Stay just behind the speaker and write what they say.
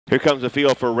Here comes the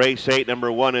field for race 8.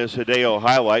 Number 1 is Hideo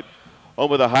Highlight.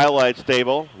 Over the Highlight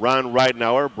stable, Ron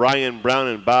Ridenauer, Brian Brown,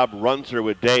 and Bob Runzer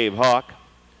with Dave Hawk.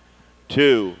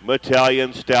 2,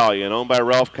 Italian Stallion, owned by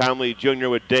Ralph Conley Jr.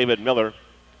 with David Miller.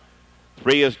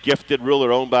 3 is Gifted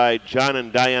Ruler, owned by John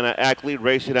and Diana Ackley,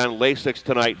 racing on Lasix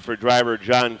tonight for driver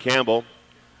John Campbell.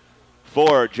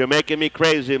 4, Jamaican Me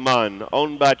Crazy Mon,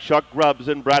 owned by Chuck Grubbs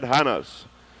and Brad Hannes.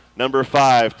 Number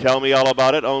 5, Tell Me All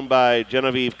About It, owned by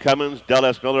Genevieve Cummins.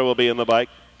 Dallas Miller will be in the bike.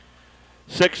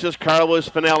 6 is Carlos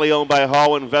Finale, owned by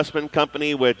Hall Investment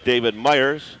Company with David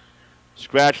Myers.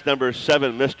 Scratch number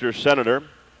 7, Mr. Senator.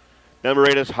 Number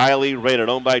 8 is Highly Rated,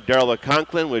 owned by Darla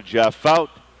Conklin with Jeff Fout.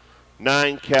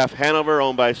 9, Calf Hanover,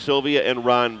 owned by Sylvia and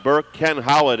Ron Burke. Ken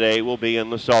Holiday will be in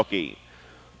the sulky.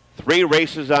 3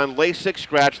 races on Lasix.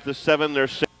 Scratch the 7,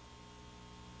 there's 6.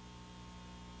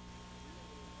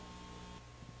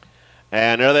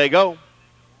 And there they go.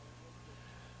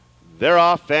 They're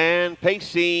off and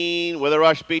pacing with a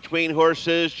rush between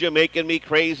horses. Jamaican Me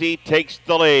Crazy takes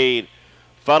the lead.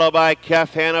 Followed by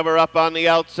Calf Hanover up on the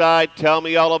outside. Tell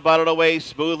Me All About It away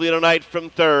smoothly tonight from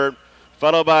 3rd.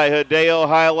 Followed by Hideo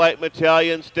Highlight,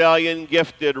 Italian Stallion,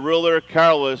 Gifted Ruler,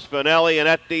 Carlos Finale, and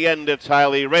at the end it's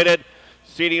Highly Rated.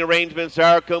 Seating arrangements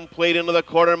are complete into the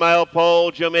quarter-mile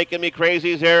pole. Jamaican Me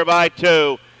Crazy's here by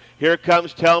 2. Here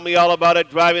comes Tell Me All About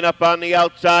It driving up on the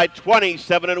outside,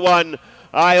 27-1.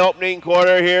 Eye-opening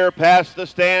quarter here past the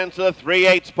stands to the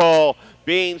 3/8 pole.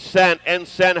 Being sent and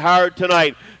sent hard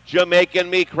tonight.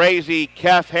 Jamaican Me Crazy,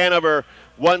 Calf Hanover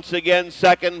once again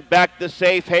second, back to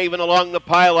Safe Haven along the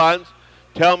pylons.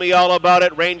 Tell Me All About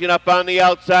It ranging up on the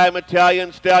outside.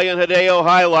 Italian Stallion, Hideo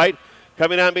Highlight.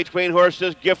 Coming on between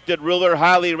horses, Gifted Ruler,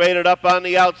 Highly Rated up on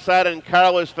the outside, and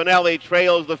Carlos Finale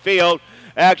trails the field.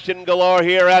 Action galore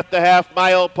here at the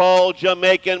half-mile pole.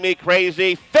 Jamaican Me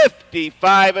Crazy,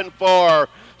 55-4.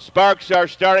 Sparks are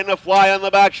starting to fly on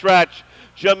the backstretch.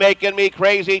 Jamaican Me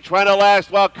Crazy trying to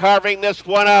last while carving this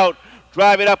one out.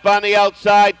 Driving up on the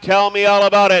outside, Tell Me All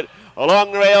About It.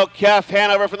 Along the rail, Calf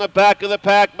Hanover from the back of the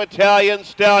pack. Italian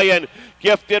Stallion.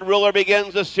 Gifted Ruler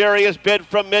begins a serious bid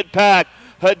from mid-pack.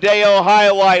 Hideo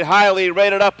Highlight, Highly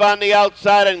Rated up on the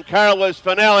outside, and Carlos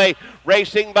Finale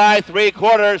racing by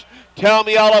 3/4. Tell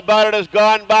Me All About It has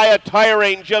gone by a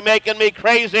tiring Jamaican Me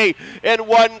Crazy in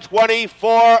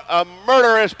 1:24, a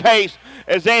murderous pace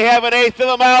as they have an 1/8 of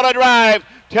a mile to drive.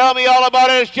 Tell Me All About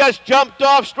It has just jumped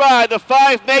off stride. The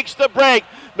 5 makes the break.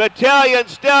 Italian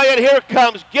Stallion, here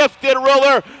comes Gifted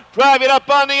Ruler driving up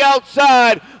on the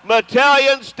outside.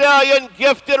 Italian Stallion,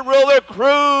 Gifted Ruler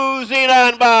cruising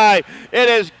on by. It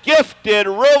is Gifted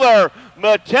Ruler,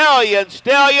 Italian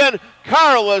Stallion,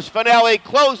 Carlos Finale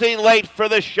closing late for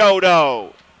the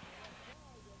Scioto.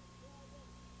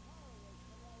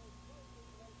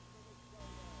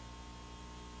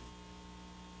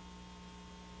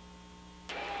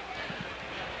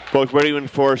 Folks, waiting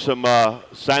for some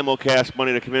simulcast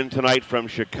money to come in tonight from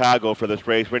Chicago for this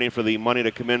race. Waiting for the money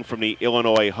to come in from the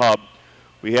Illinois hub.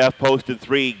 We have posted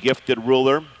 3 Gifted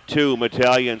Ruler, 2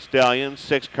 Italian Stallion,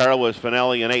 6 Carlos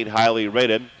Finale, and 8 Highly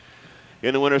Rated.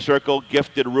 In the winner's circle,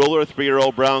 Gifted Ruler,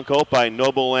 3-year-old brown colt by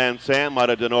Noble Land Sam out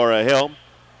of Denora Hill.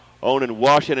 Owned in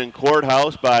Washington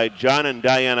Courthouse by John and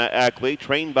Diana Ackley.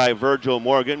 Trained by Virgil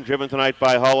Morgan. Driven tonight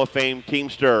by Hall of Fame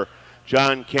teamster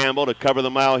John Campbell to cover the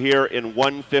mile here in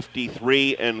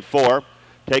 1:53.4.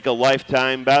 Take a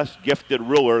lifetime best. Gifted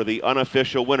Ruler, the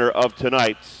unofficial winner of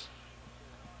tonight's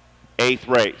 8th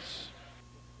race.